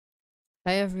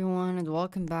Hey everyone, and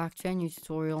welcome back to a new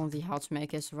tutorial on the how to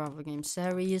make a survival game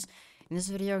series. In this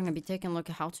video, I'm going to be taking a look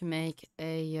at how to make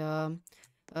uh,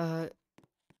 a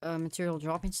material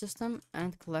dropping system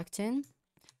and collecting,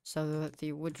 so that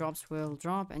the wood drops will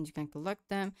drop and you can collect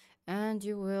them, and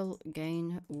you will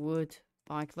gain wood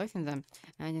by collecting them.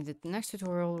 And in the next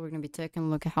tutorial, we're going to be taking a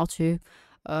look at how to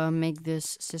make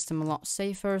this system a lot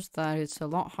safer, so that it's a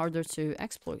lot harder to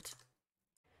exploit.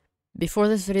 Before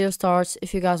this video starts,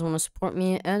 if you guys want to support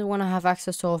me and want to have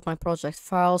access to all of my project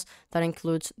files, that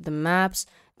includes the maps,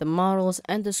 the models,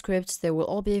 and the scripts, they will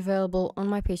all be available on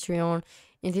my Patreon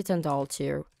in the $10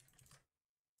 tier.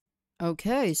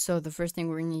 Okay, so the first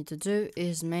thing we need to do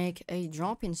is make a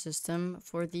dropping system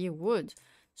for the wood.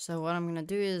 So what I'm going to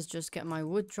do is just get my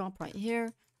wood drop right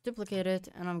here, duplicate it,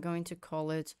 and I'm going to call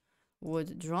it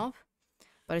wood drop.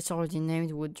 But it's already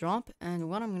named wood drop, and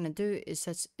what I'm going to do is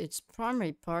set its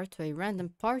primary part to a random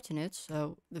part in it,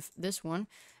 so this one,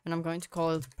 and I'm going to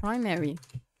call it primary.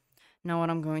 Now what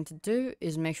I'm going to do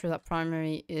is make sure that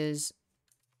primary is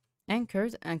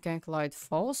anchored and can collide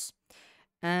false,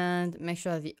 and make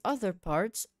sure that the other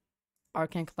parts are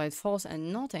can collide false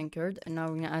and not anchored. And now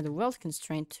we're going to add a weld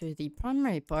constraint to the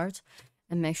primary part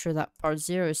and make sure that part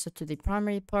 0 is set to the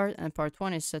primary part and part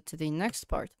 1 is set to the next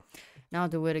part. Now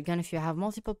do it again if you have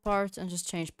multiple parts and just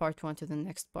change part 1 to the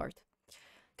next part.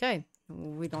 Okay,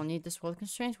 we don't need this weld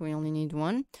constraint, we only need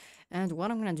one. And what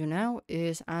I'm going to do now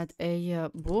is add a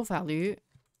bool value,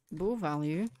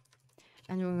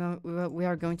 and we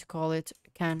are going to call it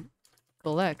can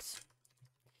collect.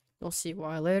 You'll see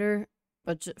why later,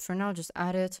 but for now just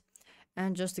add it.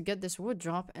 And just to get this wood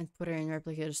drop and put it in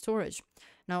replicated storage.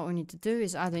 Now what we need to do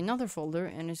is add another folder,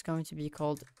 and it's going to be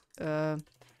called modules,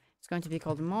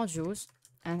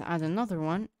 and add another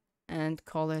one and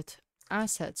call it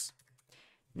assets.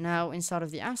 Now inside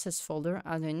of the assets folder,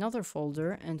 add another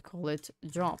folder and call it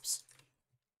drops.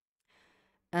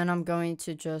 And I'm going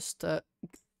to just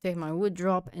take my wood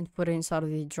drop and put it inside of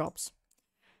the drops.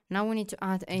 Now we need to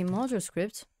add a module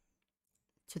script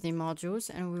to the modules,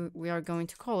 and we are going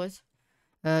to call it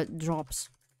drops.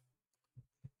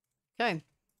 Okay,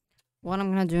 what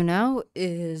I'm gonna do now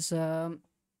is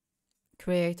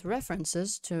create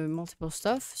references to multiple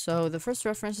stuff. So the first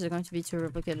reference is going to be to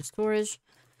replicated storage.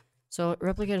 So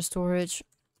replicated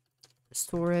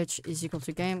storage is equal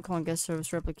to game colon get service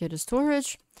replicated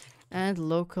storage, and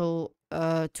local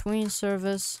tween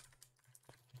service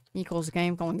equals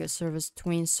game colon get service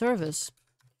tween service.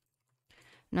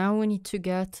 Now we need to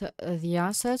get the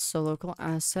assets. So local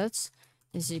assets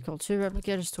is equal to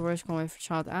replicated storage colon wait for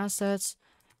child assets,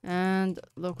 and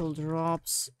local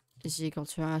drops is equal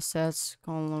to assets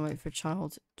colon wait for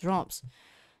child drops.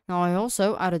 Now I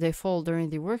also added a folder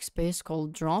in the workspace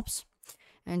called drops,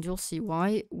 and you'll see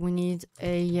why. We need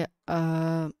a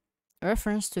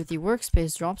reference to the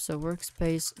workspace drops. So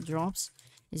workspace drops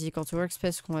is equal to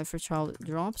workspace colon wait for child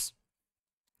drops.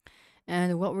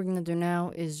 And what we're gonna do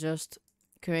now is just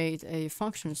create a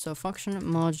function. So function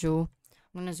module,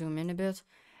 I'm gonna zoom in a bit.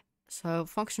 So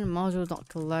function module dot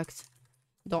collect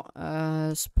dot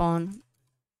spawn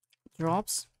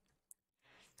drops,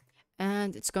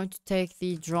 and it's going to take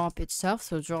the drop itself,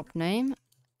 so drop name,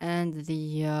 and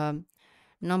the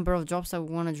number of drops that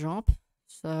we want to drop.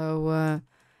 So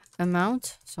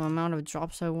amount of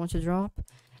drops I want to drop,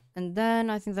 and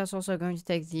then I think that's also going to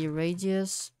take the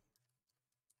radius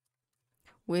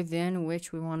within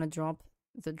which we want to drop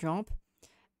the drop.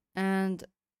 And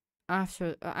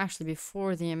after actually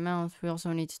before the amount, we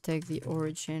also need to take the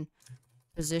origin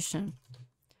position.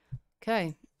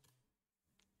 Okay,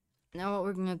 now what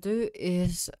we're gonna do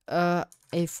is a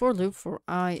for loop for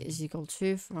I is equal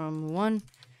to from 1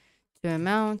 to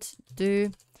amount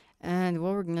do, and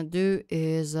what we're gonna do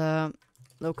is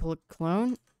local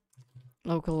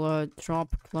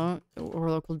drop clone, or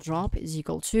local drop is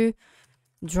equal to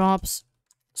drops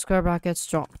square brackets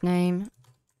drop name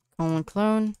colon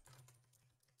clone,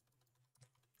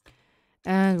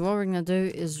 and what we're gonna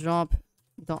do is drop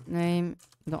dot name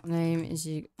is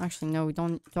actually no, we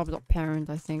don't, drop dot parent,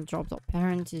 I think drop dot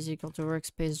parent is equal to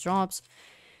workspace drops,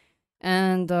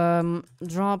 and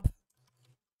drop,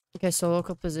 okay, so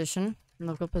local position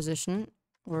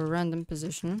or random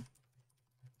position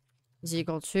is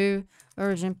equal to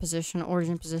origin position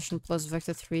plus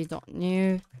vector3 dot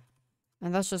new,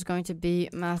 and that's just going to be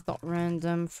math dot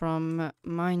random from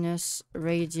minus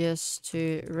radius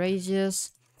to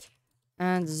radius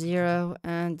and 0,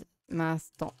 and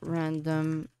math dot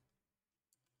random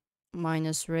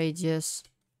minus radius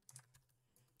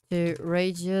to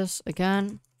radius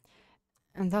again,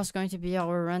 and that's going to be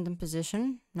our random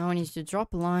position. Now we need to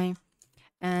drop a line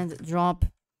and drop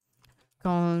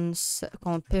colon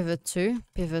pivot to,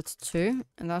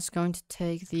 and that's going to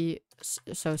take the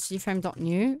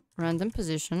cframe.new random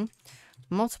position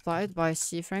multiplied by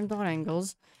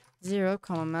cframe.angles 0,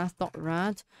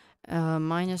 math.rad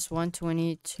minus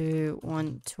 120 to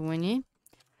 120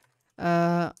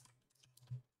 comma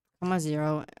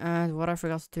 0. And what I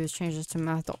forgot to do is change this to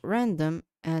math.random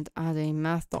and add a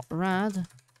math.rad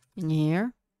in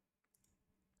here.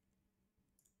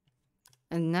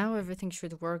 And now everything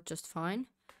should work just fine.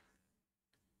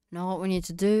 Now what we need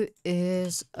to do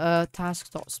is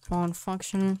task.spawn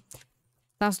function,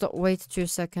 task.wait 2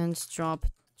 seconds,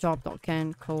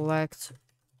 job.can collect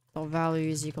value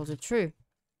is equal to true.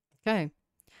 Okay.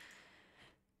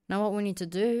 Now what we need to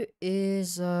do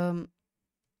is run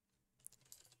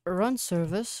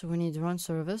service. We need run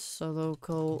service. So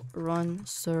local run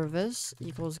service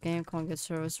equals game get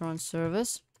service run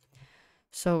service.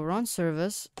 So run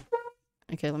service.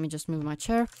 Okay, let me just move my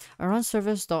chair. A run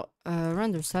service dot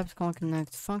render steps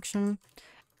connect function,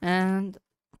 and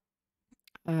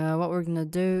what we're gonna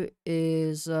do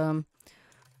is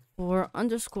for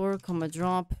underscore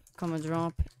drop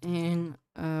in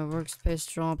workspace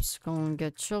drops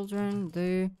get children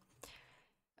do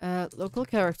local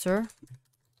character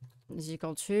is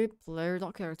equal to player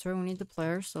dot character. We need the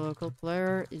player, so local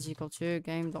player is equal to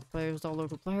game dot players dot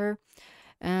local player,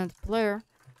 and player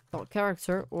dot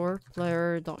character or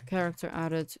player dot character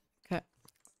added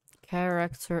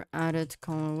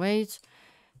wait.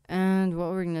 And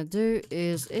what we're gonna do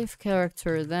is if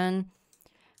character then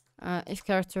if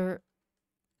character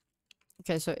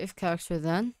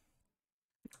then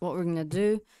what we're gonna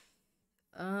do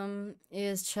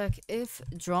is check if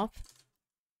drop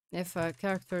if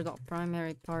character dot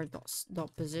primary part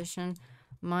dot position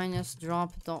minus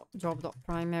drop dot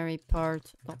primary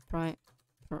part dot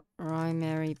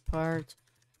primary part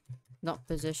dot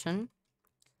position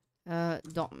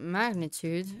dot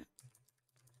magnitude,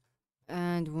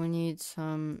 and we need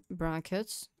some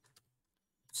brackets,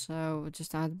 so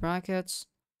just add brackets.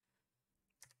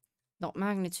 Dot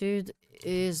magnitude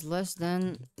is less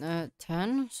than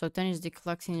 10, so 10 is the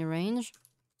collecting range.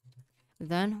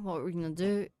 Then what we're gonna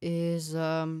do is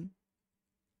okay,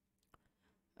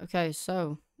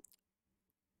 so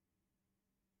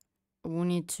we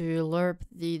need to lerp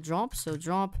the drop, so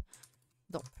drop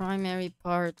dot primary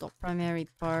part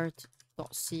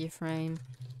dot c frame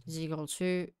is equal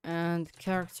to, and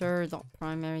character dot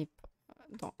primary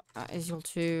dot is equal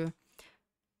to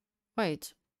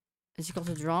is equal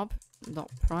to drop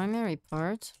dot primary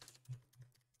part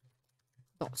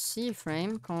dot c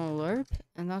frame lerp,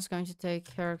 and that's going to take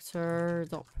character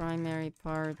dot primary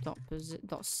part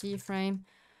dot c frame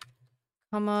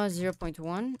comma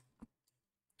 0.1.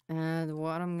 And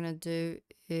what I'm gonna do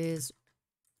is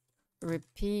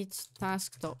repeat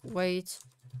task.wait.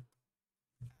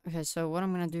 Okay, so what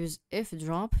I'm gonna do is if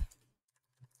drop.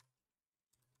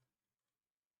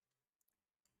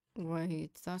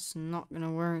 Wait, that's not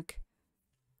gonna work.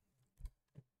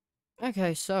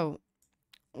 Okay, so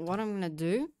what I'm gonna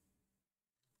do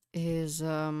is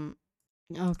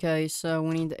okay, so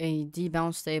we need a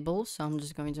debounce table, so I'm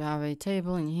just going to have a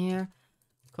table in here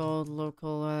called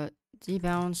local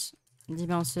debounces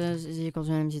is equal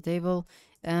to an empty table.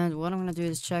 And what I'm gonna do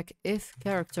is check if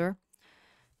character,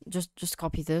 just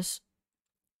copy this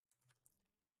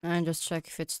and just check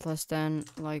if it's less than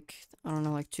like I don't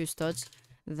know, like 2 studs.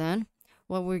 Then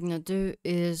what we're gonna do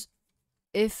is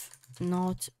if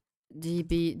not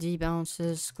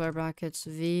debounces square brackets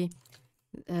v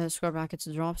square brackets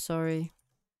drop, sorry,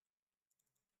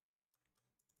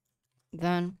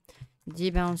 then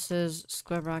debounces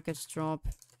square brackets drop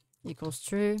equals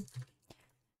true.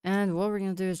 And what we're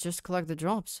gonna do is just collect the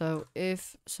drop. So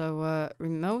if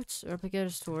remote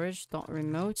replicator storage dot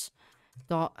remote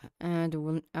dot, and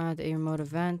we'll add a remote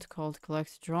event called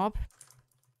collect drop.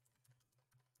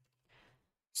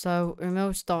 So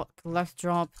remote dot collect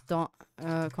drop dot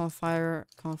confire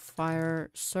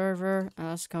server, and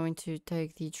that's going to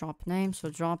take the drop name, so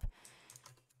drop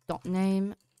dot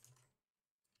name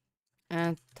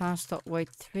and task.wait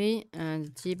 3,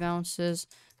 and debounces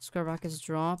square brackets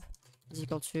drop is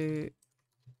equal to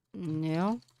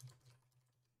nil.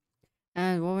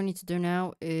 And what we need to do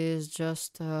now is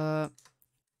just v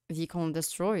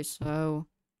destroy. So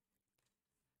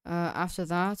after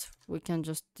that we can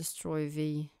just destroy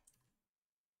v.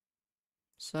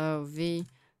 So v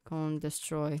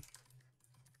destroy.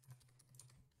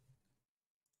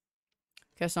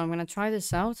 Okay, so I'm gonna try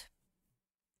this out,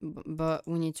 but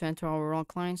we need to enter our raw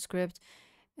client script,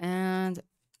 and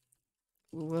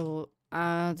we'll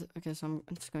add, okay, so I'm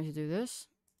just going to do this.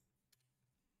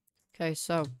 Okay,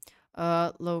 so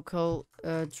local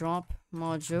drop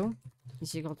module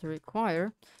is equal to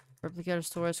require replicator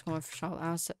storage, comma for child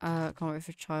asset, comma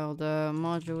for child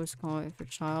modules, comma for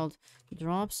child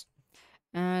drops.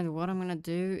 And what I'm gonna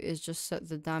do is just set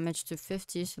the damage to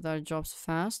 50 so that it drops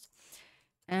fast.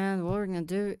 And what we're gonna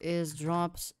do is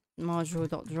drops module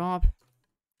dot drop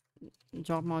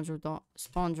module dot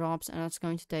spawn drops, and that's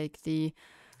going to take the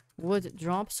wood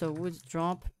drop. So wood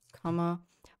drop, comma,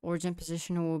 origin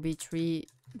position will be tree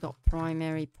dot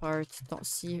primary part dot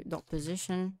c dot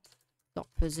position,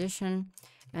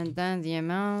 and then the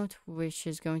amount, which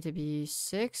is going to be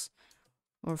 6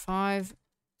 or 5,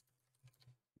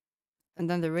 and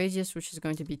then the radius, which is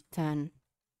going to be 10.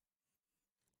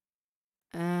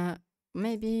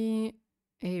 Maybe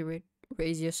a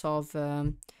radius of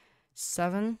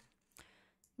 7.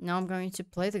 Now I'm going to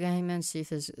play the game and see if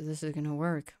this is gonna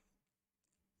work.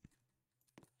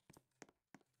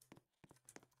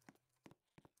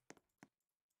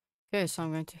 Okay, so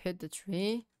I'm going to hit the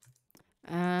tree,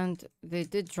 and they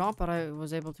did drop, but I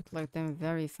was able to collect them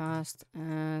very fast,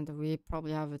 and we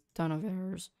probably have a ton of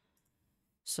errors.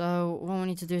 So what we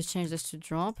need to do is change this to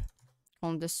drop,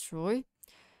 on destroy,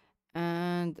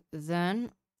 and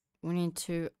then we need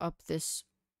to up this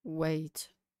weight.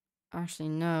 Actually,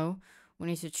 no, we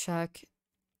need to check.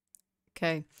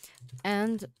 Okay,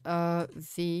 and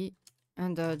v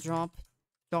and drop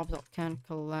dot can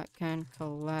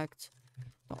collect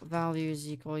dot value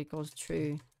is equals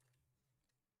true.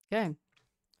 Okay,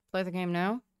 play the game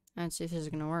now and see if this is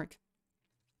gonna work.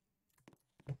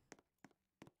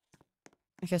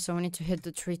 Okay, so we need to hit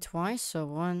the tree twice. So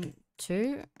 1,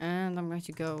 2, and I'm going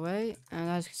to go away. And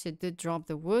as you can see, it did drop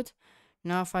the wood.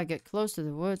 Now if I get close to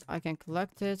the wood, I can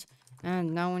collect it.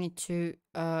 And now we need to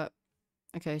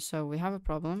okay, so we have a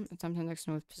problem. Attempt index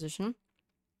node position.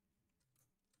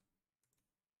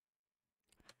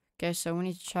 Okay, so we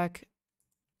need to check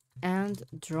and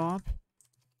drop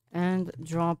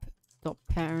dot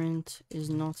parent is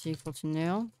not equal to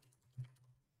nil.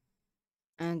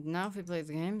 And now if we play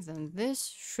the game, then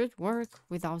this should work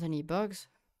without any bugs,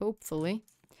 hopefully.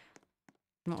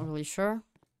 Not really sure.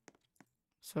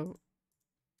 So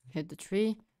hit the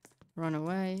tree, run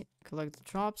away, collect the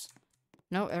drops.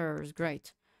 No errors,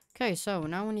 great. Okay, so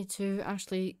now we need to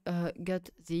actually get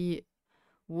the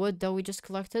wood that we just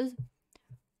collected.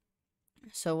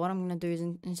 So what I'm gonna do is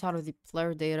inside of the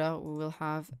player data, we will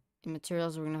have in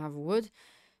materials, we're gonna have wood.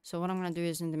 So what I'm gonna do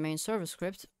is in the main server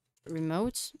script,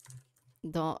 remote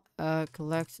dot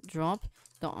collect drop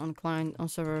dot on client on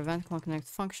server event connect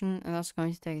function, and that's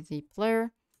going to take the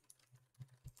player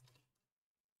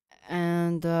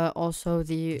and also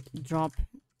the drop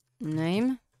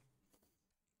name,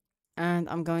 and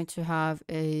I'm going to have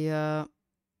a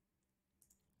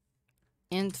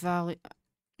int value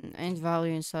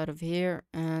inside of here,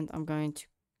 and I'm going to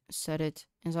set it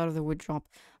inside of the wood drop.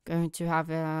 I'm going to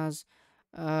have it as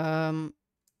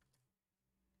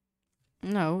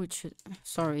no, it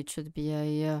should be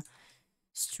a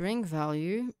string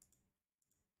value,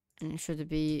 and it should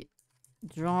be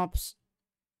drops,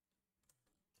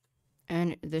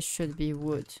 and this should be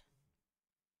wood.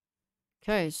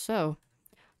 Okay, so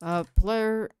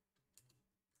player.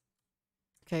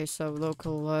 Okay, so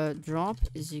local drop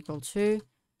is equal to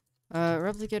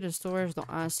replicated storage dot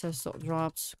access dot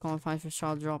drops find for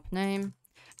child drop name,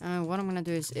 and what I'm gonna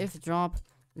do is if drop,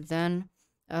 then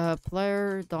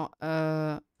player dot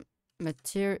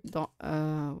material dot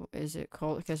is it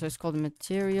called? Okay, so it's called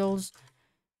materials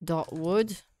dot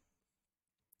wood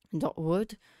dot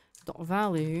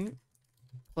value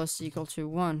plus equal to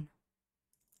 1.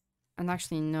 And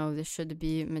actually no, this should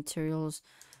be materials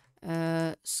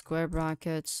square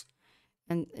brackets,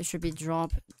 and it should be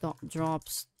drop dot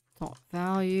drops dot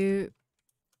value,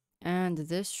 and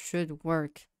this should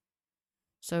work.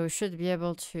 So we should be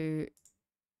able to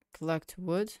collect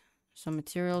wood, so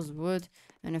materials wood,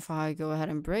 and if I go ahead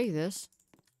and break this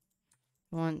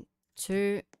 1,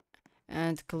 2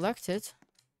 and collect it,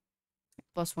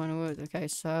 +1 wood. Okay,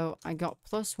 so I got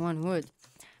 +1 wood.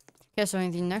 Okay, so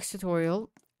in the next tutorial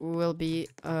we will be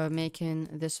making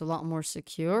this a lot more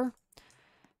secure,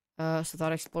 so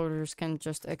that exploiters can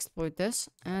just exploit this.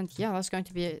 And yeah, that's going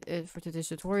to be it for today's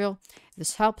tutorial. If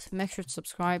this helped, make sure to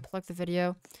subscribe, like the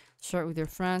video, share it with your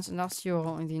friends, and I'll see you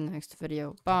all in the next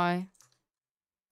video. Bye.